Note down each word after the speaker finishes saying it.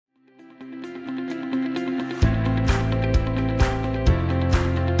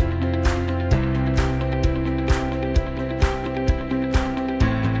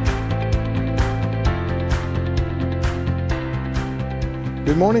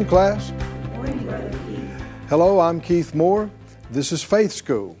morning, class. Good morning, Brother Keith. Hello, I'm Keith Moore. This is Faith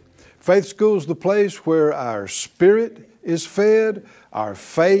School. Faith School is the place where our spirit is fed, our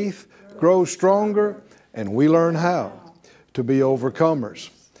faith grows stronger, and we learn how to be overcomers.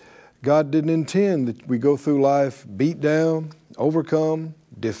 God didn't intend that we go through life beat down, overcome,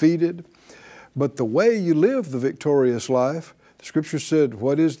 defeated. But the way you live the victorious life, the Scripture said,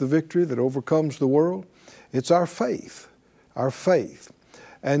 what is the victory that overcomes the world? It's our faith, our faith.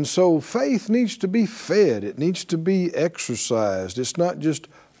 And so faith needs to be fed. It needs to be exercised. It's not just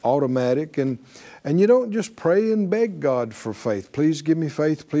automatic. And you don't just pray and beg God for faith. Please give me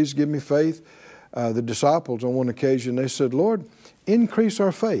faith. Please give me faith. The disciples on one occasion, they said, Lord, increase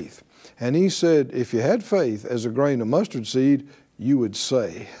our faith. And He said, if you had faith as a grain of mustard seed, you would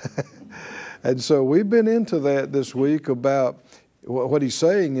say. And so we've been into that this week about what He's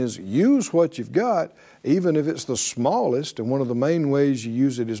saying is use what you've got, even if it's the smallest, and one of the main ways you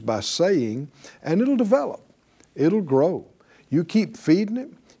use it is by saying, and it'll develop, it'll grow. You keep feeding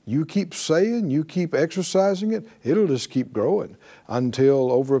it, you keep saying, you keep exercising it, it'll just keep growing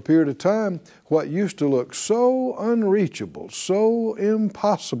until over a period of time, what used to look so unreachable, so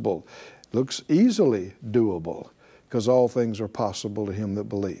impossible, looks easily doable, because all things are possible to him that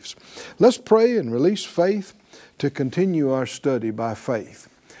believes. Let's pray and release faith to continue our study by faith.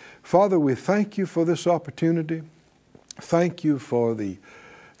 Father, we thank You for this opportunity. Thank You for the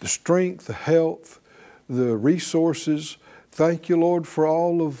strength, the health, the resources. Thank You, Lord, for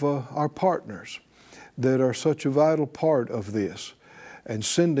all of our partners that are such a vital part of this and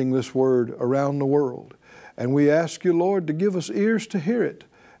sending this word around the world. And we ask You, Lord, to give us ears to hear it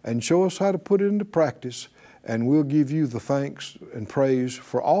and show us how to put it into practice. And we'll give You the thanks and praise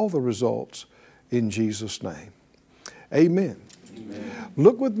for all the results in Jesus' name. Amen. Amen.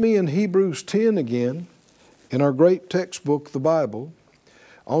 Look with me in Hebrews 10 again, in our great textbook, the Bible.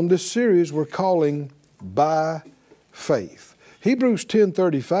 On this series we're calling By Faith. Hebrews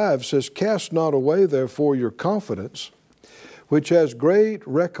 10:35 says, cast not away therefore your confidence, which has great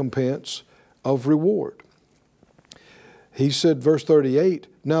recompense of reward. He said, verse 38,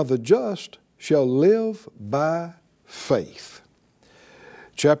 now the just shall live by faith.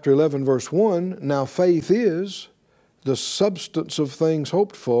 Chapter 11, verse 1, now faith is the substance of things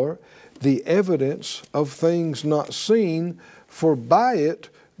hoped for, the evidence of things not seen, for by it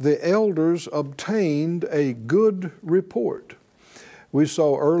the elders obtained a good report. We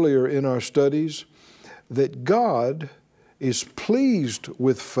saw earlier in our studies that God is pleased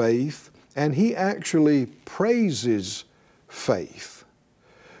with faith, and He actually praises faith.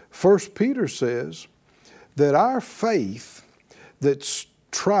 1 Peter says that our faith that's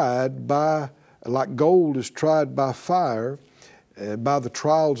tried by, like gold is tried by fire, by the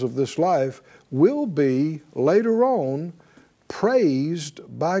trials of this life, will be later on praised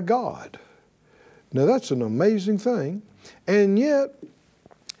by God. Now that's an amazing thing. And yet,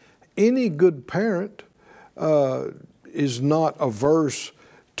 any good parent is not averse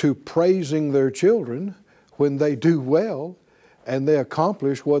to praising their children when they do well and they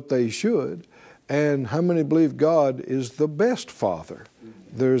accomplish what they should. And how many believe God is the best father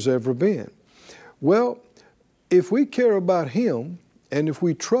there's ever been? Well, if we care about Him and if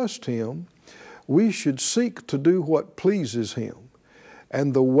we trust Him, we should seek to do what pleases Him.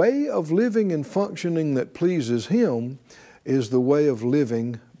 And the way of living and functioning that pleases Him is the way of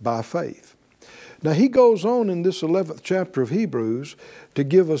living by faith. Now he goes on in this 11th chapter of Hebrews to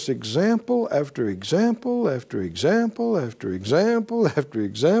give us example after example after example after example after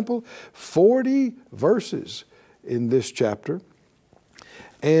example, 40 verses in this chapter.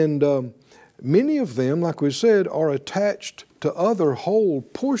 And many of them, like we said, are attached to other whole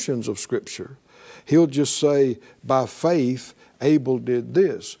portions of Scripture. He'll just say, by faith, Abel did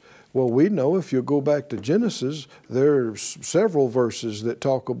this. Well, we know if you go back to Genesis, there are several verses that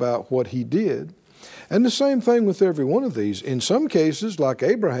talk about what he did. And the same thing with every one of these. In some cases, like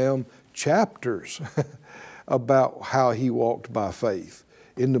Abraham, chapters about how he walked by faith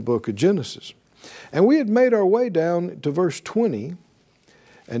in the book of Genesis. And we had made our way down to verse 20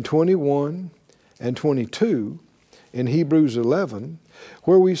 and 21 and 22 in Hebrews 11,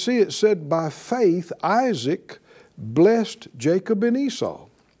 where we see it said, by faith Isaac blessed Jacob and Esau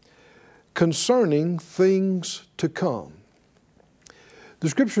concerning things to come. The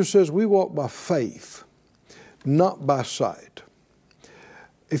Scripture says we walk by faith, not by sight.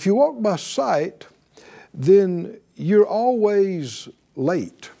 If you walk by sight, then you're always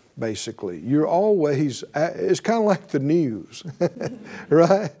late, basically. You're always, it's kind of like the news,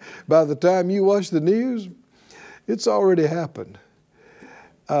 right? By the time you watch the news, it's already happened.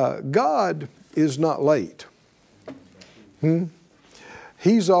 God is not late.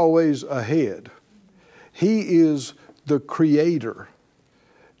 He's always ahead. He is the creator,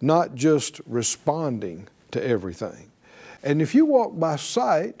 not just responding to everything. And if you walk by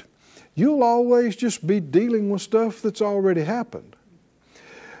sight, you'll always just be dealing with stuff that's already happened.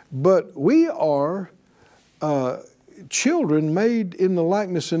 But we are children made in the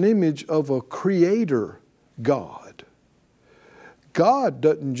likeness and image of a creator God. God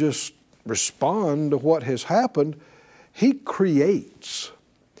doesn't just respond to what has happened. He creates.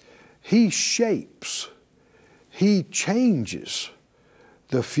 He shapes. He changes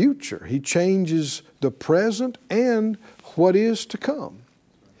the future. He changes the present and what is to come.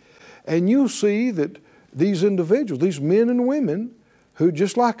 And you'll see that these individuals, these men and women who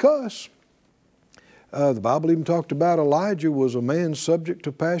just like us, the Bible even talked about Elijah was a man subject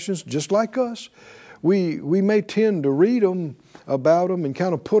to passions just like us. We may tend to read about them and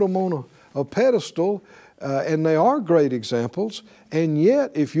kind of put them on a pedestal, and they are great examples. And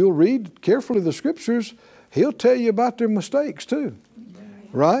yet, if you'll read carefully the Scriptures, he'll tell you about their mistakes too,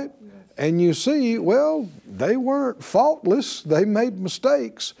 right? And you see, well, they weren't faultless. They made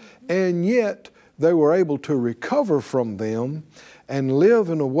mistakes, and yet they were able to recover from them and live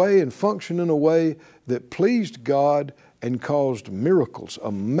in a way and function in a way that pleased God and caused miracles,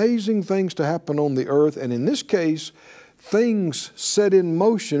 amazing things to happen on the earth. And in this case, things set in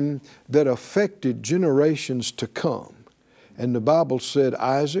motion that affected generations to come. And the Bible said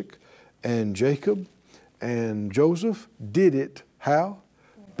Isaac and Jacob and Joseph did it how?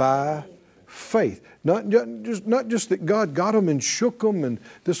 By faith. Not just that God got them and shook them and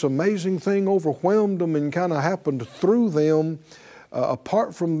this amazing thing overwhelmed them and kind of happened through them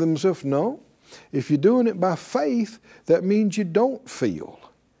apart from themselves. No. If you're doing it by faith, that means you don't feel.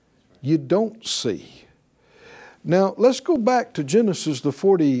 You don't see. Now, let's go back to Genesis, the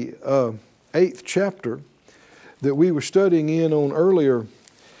 48th chapter that we were studying in on earlier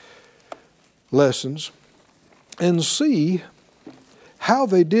lessons, and see how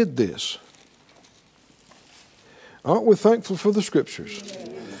they did this. Aren't we thankful for the Scriptures?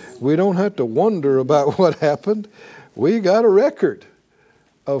 Yes. We don't have to wonder about what happened. We got a record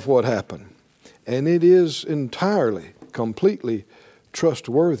of what happened. And it is entirely, completely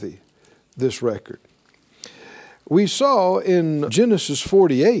trustworthy, this record. We saw in Genesis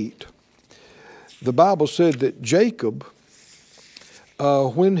 48, the Bible said that Jacob,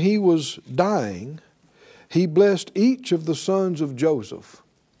 when he was dying, he blessed each of the sons of Joseph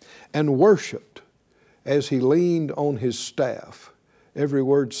and worshiped as he leaned on his staff. Every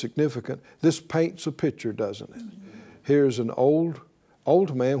word significant. This paints a picture, doesn't it? Here's an old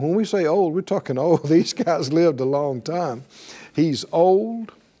man. When we say old, we're talking old. These guys lived a long time. He's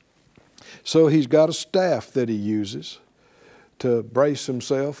old, so he's got a staff that he uses to brace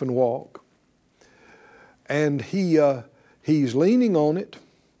himself and walk. And he's leaning on it,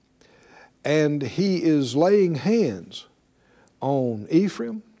 and he is laying hands on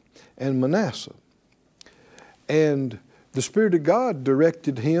Ephraim and Manasseh. And the Spirit of God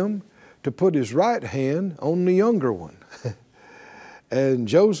directed him to put his right hand on the younger one. And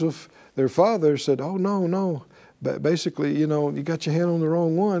Joseph, their father, said, oh, no. But basically, you got your hand on the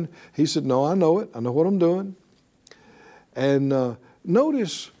wrong one. He said, no, I know it. I know what I'm doing. And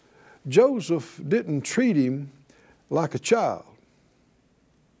notice Joseph didn't treat him like a child.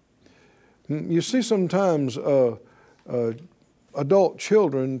 You see sometimes adult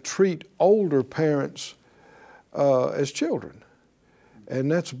children treat older parents as children. And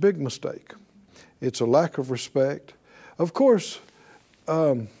that's a big mistake. It's a lack of respect. Of course,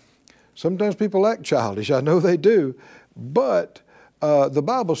 sometimes people act childish. I know they do. But the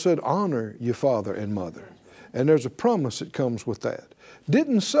Bible said, honor your father and mother. And there's a promise that comes with that.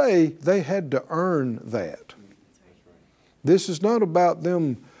 Didn't say they had to earn that. This is not about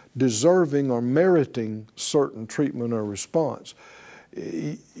them deserving or meriting certain treatment or response.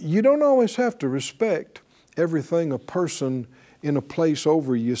 You don't always have to respect everything a person in a place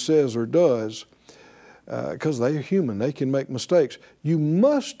over you says or does, because they are human. They can make mistakes. You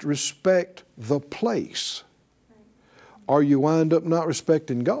must respect the place, or you wind up not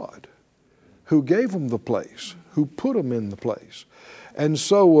respecting God, who gave them the place, who put them in the place. And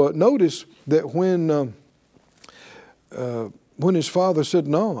so notice that when his father said,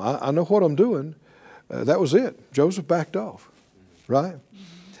 no, I know what I'm doing, that was it. Joseph backed off, right?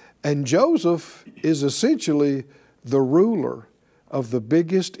 And Joseph is essentially the ruler of the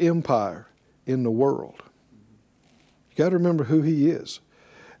biggest empire in the world. You got to remember who he is.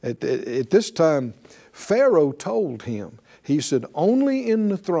 At this time, Pharaoh told him, he said, only in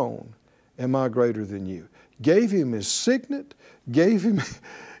the throne am I greater than you. Gave him his signet, gave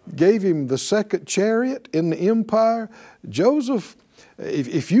him the second chariot in the empire. Joseph,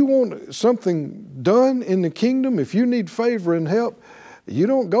 If you want something done in the kingdom, if you need favor and help, you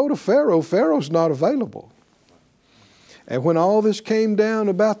don't go to Pharaoh. Pharaoh's not available. And when all this came down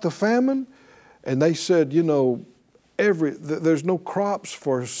about the famine, and they said, you know, there's no crops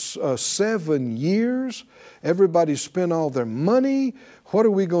for 7 years. Everybody spent all their money. What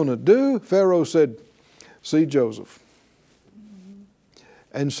are we going to do? Pharaoh said, see Joseph.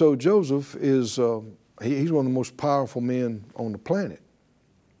 And so Joseph is, he's one of the most powerful men on the planet.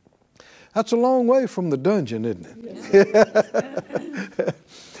 That's a long way from the dungeon, isn't it?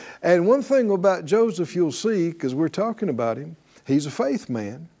 And one thing about Joseph you'll see, because we're talking about him, he's a faith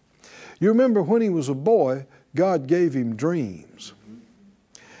man. You remember when he was a boy, God gave him dreams.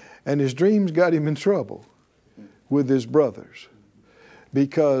 And his dreams got him in trouble with his brothers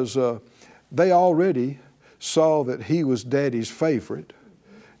because they already saw that he was Daddy's favorite.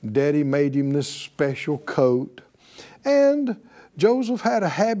 Daddy made him this special coat. And Joseph had a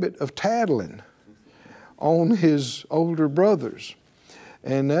habit of tattling on his older brothers.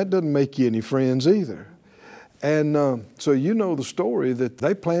 And that doesn't make you any friends either. And so you know the story that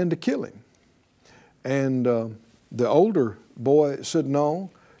they planned to kill him. And the older boy said, no,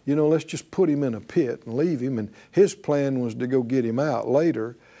 you know, let's just put him in a pit and leave him. And his plan was to go get him out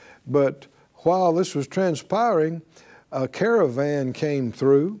later. But while this was transpiring, a caravan came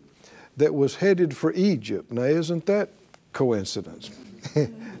through that was headed for Egypt. Now, isn't that coincidence?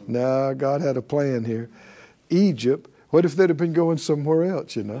 No, God had a plan here. Egypt, what if they'd have been going somewhere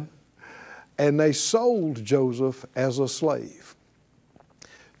else, you know? And they sold Joseph as a slave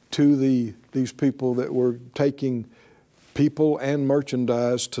to these people that were taking people and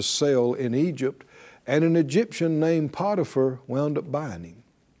merchandise to sell in Egypt. And an Egyptian named Potiphar wound up buying him.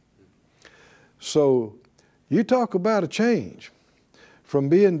 So you talk about a change from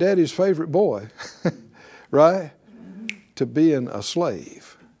being Daddy's favorite boy, right, to being a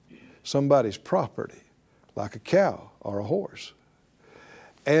slave, somebody's property, like a cow or a horse.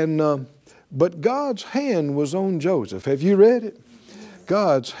 And but God's hand was on Joseph. Have you read it?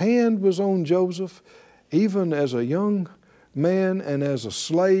 God's hand was on Joseph, even as a young man and as a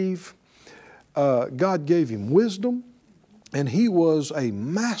slave. God gave him wisdom, and he was a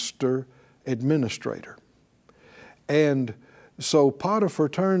master administrator. And so Potiphar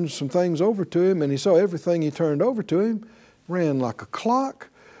turned some things over to him, and he saw everything he turned over to him ran like a clock,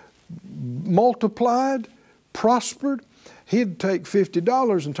 multiplied, prospered. He'd take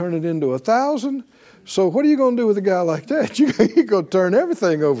 $50 and turn it into $1,000. So what are you going to do with a guy like that? You're going to turn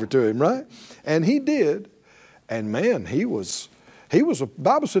everything over to him, right? And he did. And man,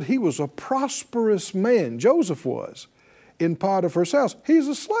 Bible said he was a prosperous man. Joseph was in Potiphar's house. He's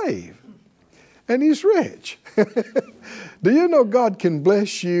a slave. And he's rich. Do you know God can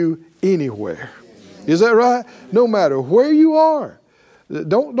bless you anywhere? Is that right? No matter where you are.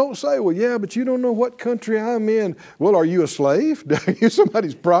 Don't say, well, yeah, but you don't know what country I'm in. Well, are you a slave? Are you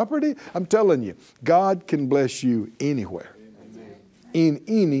somebody's property? I'm telling you, God can bless you anywhere, in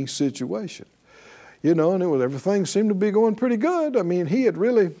any situation. You know, and everything seemed to be going pretty good. I mean, he had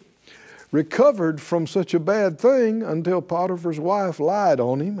really recovered from such a bad thing until Potiphar's wife lied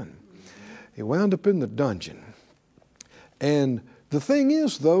on him, and he wound up in the dungeon. And the thing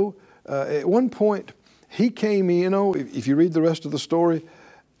is, though, at one point, he came, you know, if you read the rest of the story,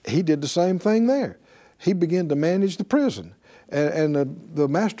 he did the same thing there. He began to manage the prison. And the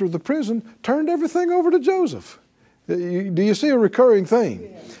master of the prison turned everything over to Joseph. Do you see a recurring theme?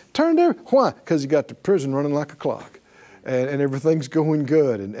 Yes. Why? Because he got the prison running like a clock. And everything's going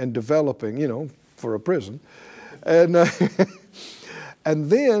good and developing, you know, for a prison. And, and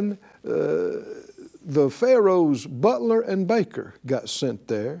then the Pharaoh's butler and baker got sent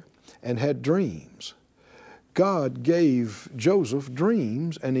there and had dreams. God gave Joseph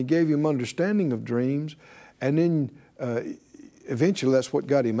dreams, and he gave him understanding of dreams, and then eventually that's what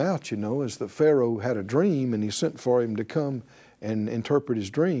got him out, you know, is that Pharaoh had a dream and he sent for him to come and interpret his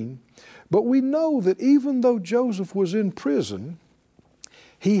dream. But we know that even though Joseph was in prison,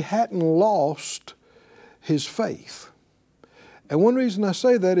 he hadn't lost his faith. And one reason I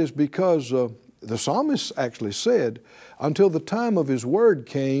say that is because the psalmist actually said, until the time of his word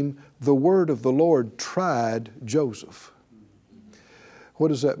came, the word of the Lord tried Joseph. What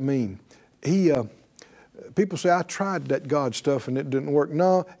does that mean? People say, I tried that God stuff and it didn't work.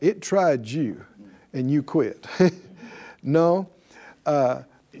 No, it tried you and you quit. No,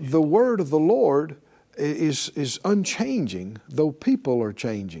 the word of the Lord is unchanging, though people are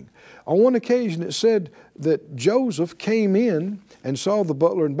changing. On one occasion it said that Joseph came in and saw the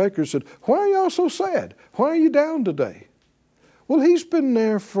butler and baker and said, why are y'all so sad? Why are you down today? Well, he's been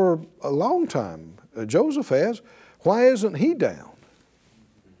there for a long time. Joseph has. Why isn't he down?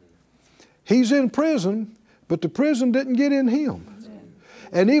 He's in prison, but the prison didn't get in him.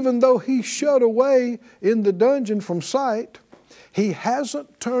 And even though he's shut away in the dungeon from sight, he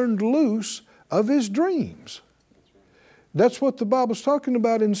hasn't turned loose of his dreams. That's what the Bible's talking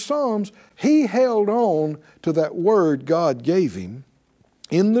about in Psalms. He held on to that word God gave him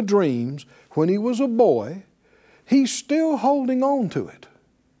in the dreams when he was a boy. He's still holding on to it.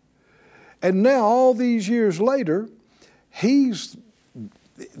 And now, all these years later, he's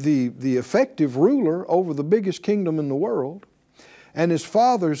the effective ruler over the biggest kingdom in the world. And his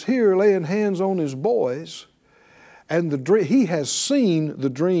father's here laying hands on his boys. And he has seen the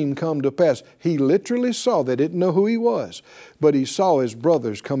dream come to pass. He literally saw, they didn't know who he was, but he saw his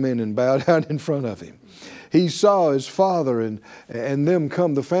brothers come in and bow down in front of him. He saw his father and them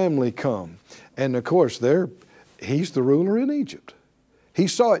come, the family come. And of course, he's the ruler in Egypt. He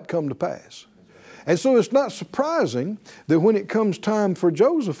saw it come to pass. And so it's not surprising that when it comes time for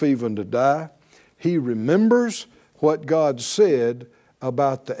Joseph even to die, he remembers what God said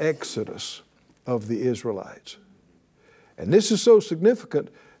about the exodus of the Israelites. And this is so significant,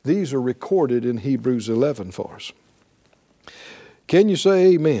 these are recorded in Hebrews 11 for us. Can you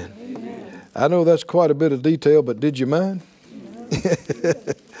say amen? Amen. I know that's quite a bit of detail, but did you mind?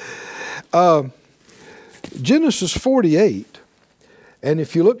 Genesis 48, and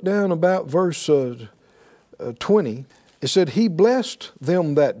if you look down about verse 20, it said, he blessed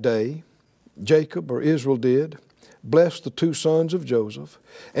them that day, Jacob or Israel did, blessed the two sons of Joseph,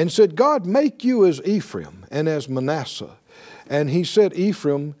 and said, God make you as Ephraim and as Manasseh. And he set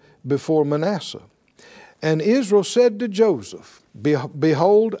Ephraim before Manasseh. And Israel said to Joseph,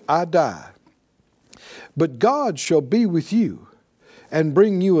 behold, I die, but God shall be with you and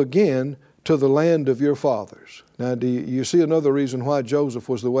bring you again to the land of your fathers. Now, do you see another reason why Joseph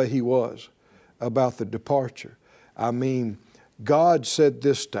was the way he was about the departure? I mean, God said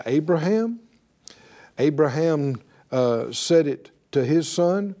this to Abraham. Abraham said it to his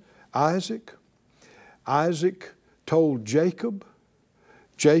son, Isaac. Isaac told Jacob.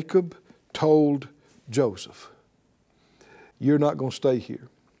 Jacob told Joseph. You're not going to stay here.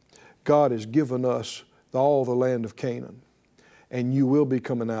 God has given us all the land of Canaan, and you will be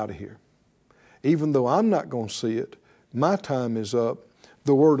coming out of here. Even though I'm not going to see it, my time is up,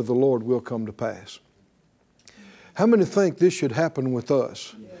 the word of the Lord will come to pass. How many think this should happen with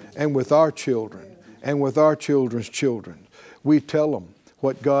us and with our children and with our children's children? We tell them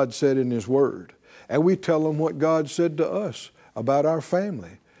what God said in His Word, and we tell them what God said to us about our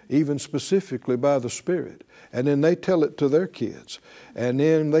family, even specifically by the Spirit. And then they tell it to their kids, and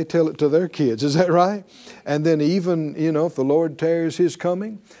then they tell it to their kids. Is that right? And then even, if the Lord tarries His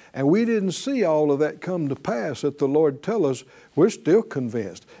coming, and we didn't see all of that come to pass that the Lord tell us, we're still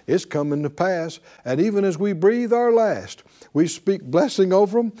convinced it's coming to pass. And even as we breathe our last, we speak blessing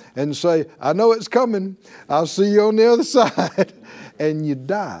over them and say, I know it's coming. I'll see you on the other side. And you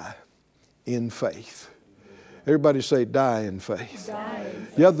die in faith. Everybody say, die in faith. Die in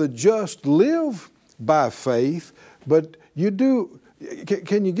faith. Yeah, the just live by faith, but you do.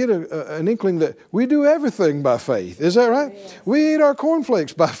 Can you get an inkling that we do everything by faith? Is that right? Yes. We eat our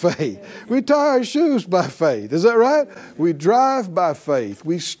cornflakes by faith. Yes. We tie our shoes by faith. Is that right? We drive by faith.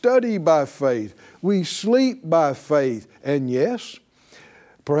 We study by faith. We sleep by faith. And yes,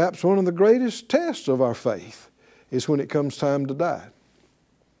 perhaps one of the greatest tests of our faith is when it comes time to die.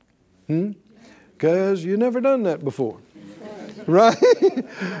 Because you've never done that before. Right?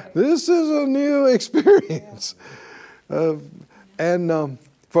 This is a new experience. And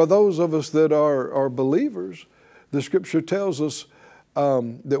for those of us that are believers, the Scripture tells us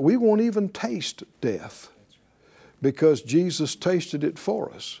that we won't even taste death because Jesus tasted it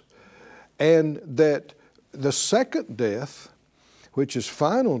for us. And that the second death, which is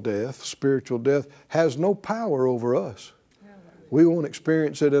final death, spiritual death, has no power over us. We won't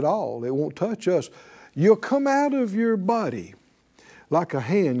experience it at all. It won't touch us. You'll come out of your body like a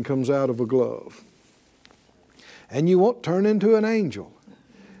hand comes out of a glove. And you won't turn into an angel.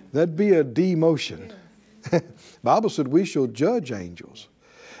 That'd be a demotion. The Bible said we shall judge angels.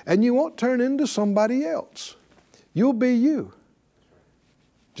 And you won't turn into somebody else. You'll be you.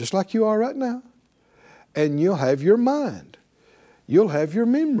 Just like you are right now. And you'll have your mind. You'll have your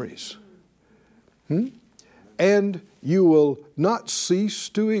memories. And you will not cease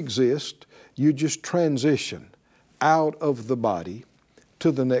to exist. You just transition out of the body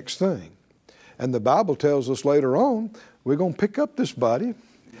to the next thing. And the Bible tells us later on, we're going to pick up this body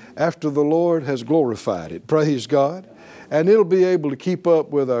after the Lord has glorified it. Praise God. And it'll be able to keep up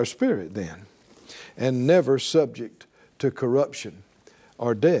with our spirit then, and never subject to corruption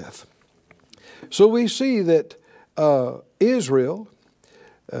or death. So we see that Israel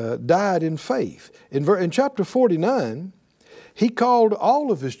died in faith. In chapter 49, he called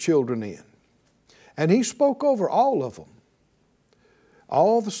all of his children in, and he spoke over all of them,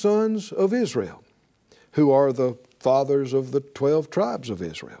 all the sons of Israel, who are the fathers of the 12 tribes of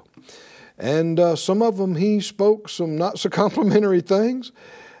Israel. And some of them he spoke some not so complimentary things,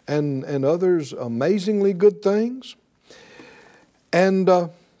 and others amazingly good things. And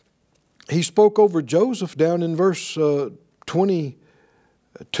he spoke over Joseph down in verse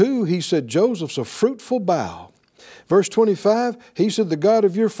 22. He said, Joseph's a fruitful bough. Verse 25, he said, the God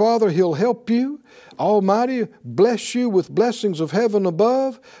of your father, he'll help you. Almighty, bless you with blessings of heaven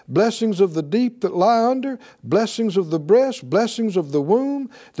above, blessings of the deep that lie under, blessings of the breast, blessings of the womb.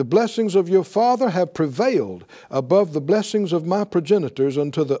 The blessings of your father have prevailed above the blessings of my progenitors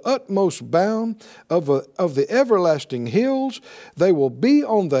unto the utmost bound of the everlasting hills. They will be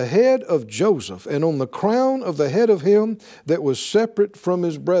on the head of Joseph and on the crown of the head of him that was separate from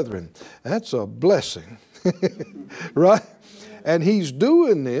his brethren. That's a blessing. Right? And he's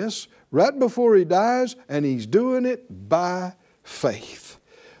doing this right before he dies, and he's doing it by faith.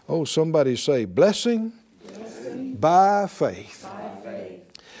 Oh, somebody say, blessing, by faith.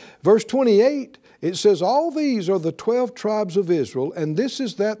 Verse 28, it says, all these are the 12 tribes of Israel, and this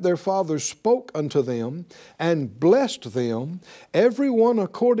is that their fathers spoke unto them and blessed them. Every one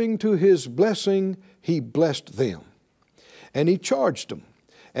according to his blessing, he blessed them. And he charged them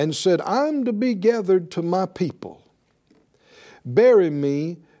and said, I'm to be gathered to my people. Bury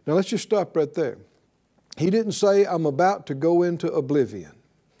me. Now let's just stop right there. He didn't say, I'm about to go into oblivion.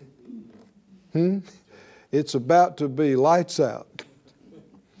 It's about to be lights out.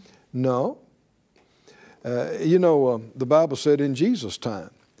 No. The Bible said in Jesus'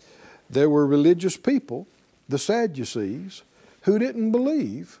 time, there were religious people, the Sadducees, who didn't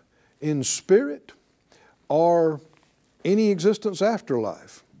believe in spirit or any existence after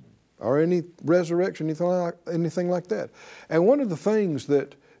life or any resurrection, anything like that. And one of the things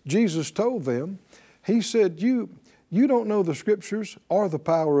that Jesus told them, he said, you don't know the Scriptures or the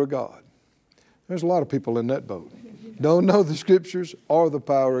power of God. There's a lot of people in that boat. Don't know the Scriptures or the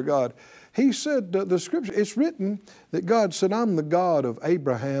power of God. He said, the Scripture, it's written that God said, I'm the God of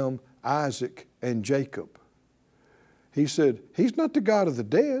Abraham, Isaac, and Jacob. He said, He's not the God of the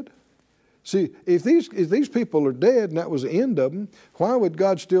dead. See, if these people are dead and that was the end of them, why would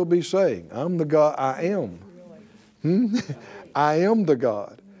God still be saying, I'm the God, I am. I am the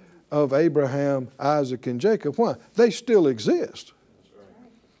God of Abraham, Isaac, and Jacob. Why? They still exist.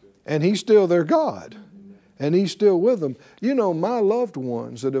 And He's still their God. And He's still with them. You know, my loved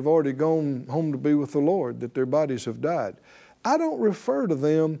ones that have already gone home to be with the Lord, that their bodies have died, I don't refer to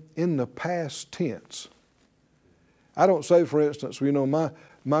them in the past tense. I don't say, for instance,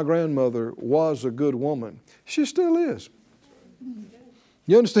 my grandmother was a good woman. She still is.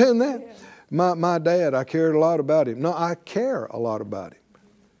 You understand that? My dad, I cared a lot about him. No, I care a lot about him.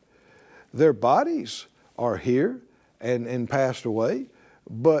 Their bodies are here and passed away,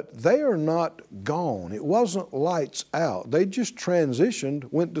 but they are not gone. It wasn't lights out. They just transitioned,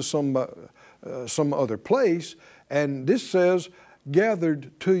 went to some other place, and this says,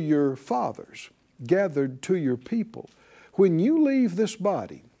 gathered to your fathers, gathered to your people. When you leave this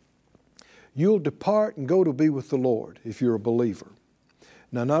body, you'll depart and go to be with the Lord if you're a believer.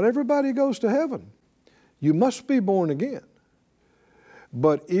 Now, not everybody goes to heaven. You must be born again.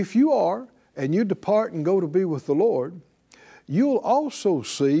 But if you are, and you depart and go to be with the Lord, you'll also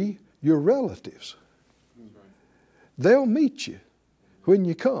see your relatives. They'll meet you when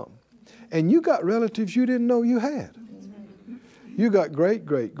you come. And you got relatives you didn't know you had. You got great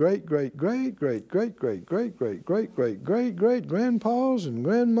grandpas and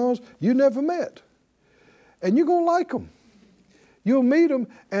grandmas you never met. And you're going to like them. You'll meet them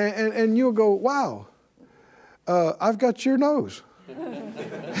and you'll go, wow, I've got your nose.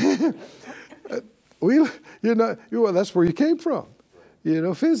 That's where you came from,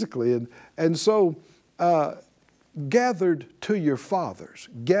 physically. And so gathered to your fathers,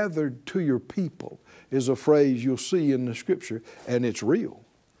 gathered to your people is a phrase you'll see in the Scripture, and it's real.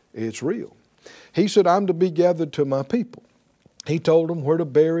 It's real. He said, I'm to be gathered to my people. He told them where to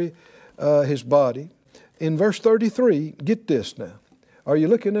bury his body. In verse 33, get this now. Are you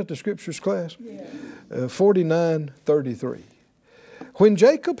looking at the Scriptures, class? Yeah. 49:33. When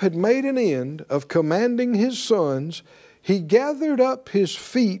Jacob had made an end of commanding his sons, he gathered up his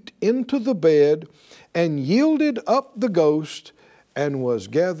feet into the bed and yielded up the ghost and was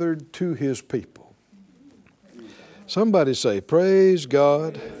gathered to his people. Somebody say, praise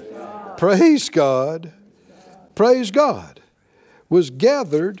God. Praise God. Praise God. Was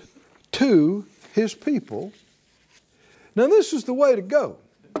gathered to his people. Now this is the way to go.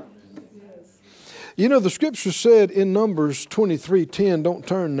 You know, the scripture said in Numbers 23:10, don't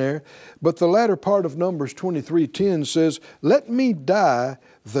turn there, but the latter part of Numbers 23:10 says, let me die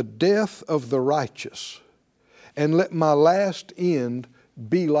the death of the righteous, and let my last end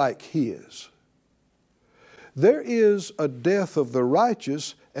be like his. There is a death of the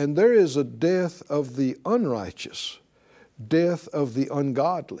righteous, and there is a death of the unrighteous, death of the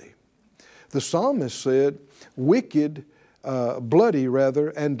ungodly. The psalmist said, wicked, bloody rather,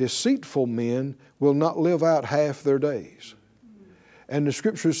 and deceitful men will not live out half their days. And the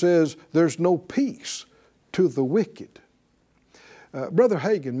scripture says there's no peace to the wicked. Brother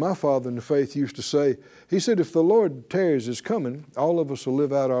Hagin, my father in the faith, used to say, he said, if the Lord tarries his coming, all of us will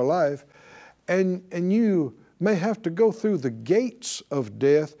live out our life, and you may have to go through the gates of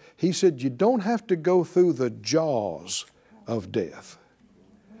death. He said, you don't have to go through the jaws of death.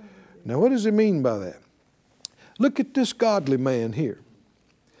 Now, what does he mean by that? Look at this godly man here.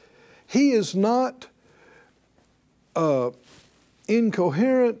 He is not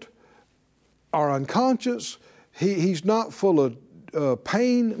incoherent or unconscious. He's not full of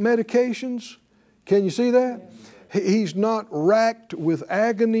pain medications. Can you see that? He's not racked with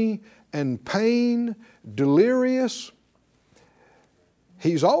agony and pain, delirious.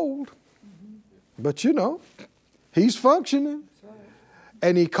 He's old, but you know, he's functioning.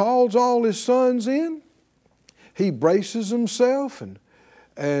 And he calls all his sons in. He braces himself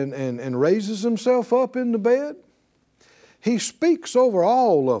and raises himself up in the bed. He speaks over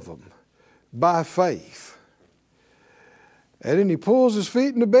all of them by faith. And then he pulls his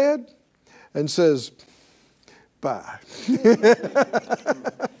feet in the bed and says, bye.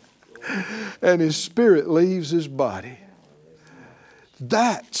 And his spirit leaves his body.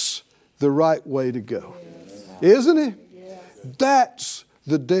 That's the right way to go. Isn't it? That's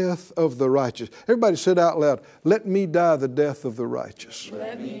the death of the righteous. Everybody said out loud, let me die the death of the righteous.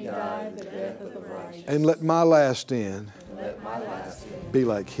 Let me die the death of the righteous. And let my last end be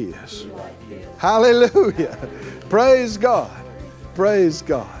like his. Hallelujah. Praise God. Praise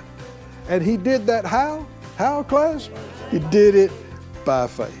God. And he did that how? How, class? He did it by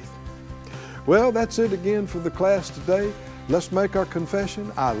faith. Well, that's it again for the class today. Let's make our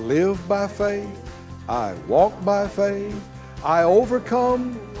confession. I live by faith. I walk by faith. I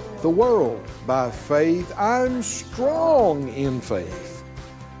overcome the world by faith. I'm strong in faith,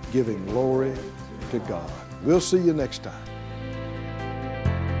 giving glory to God. We'll see you next time.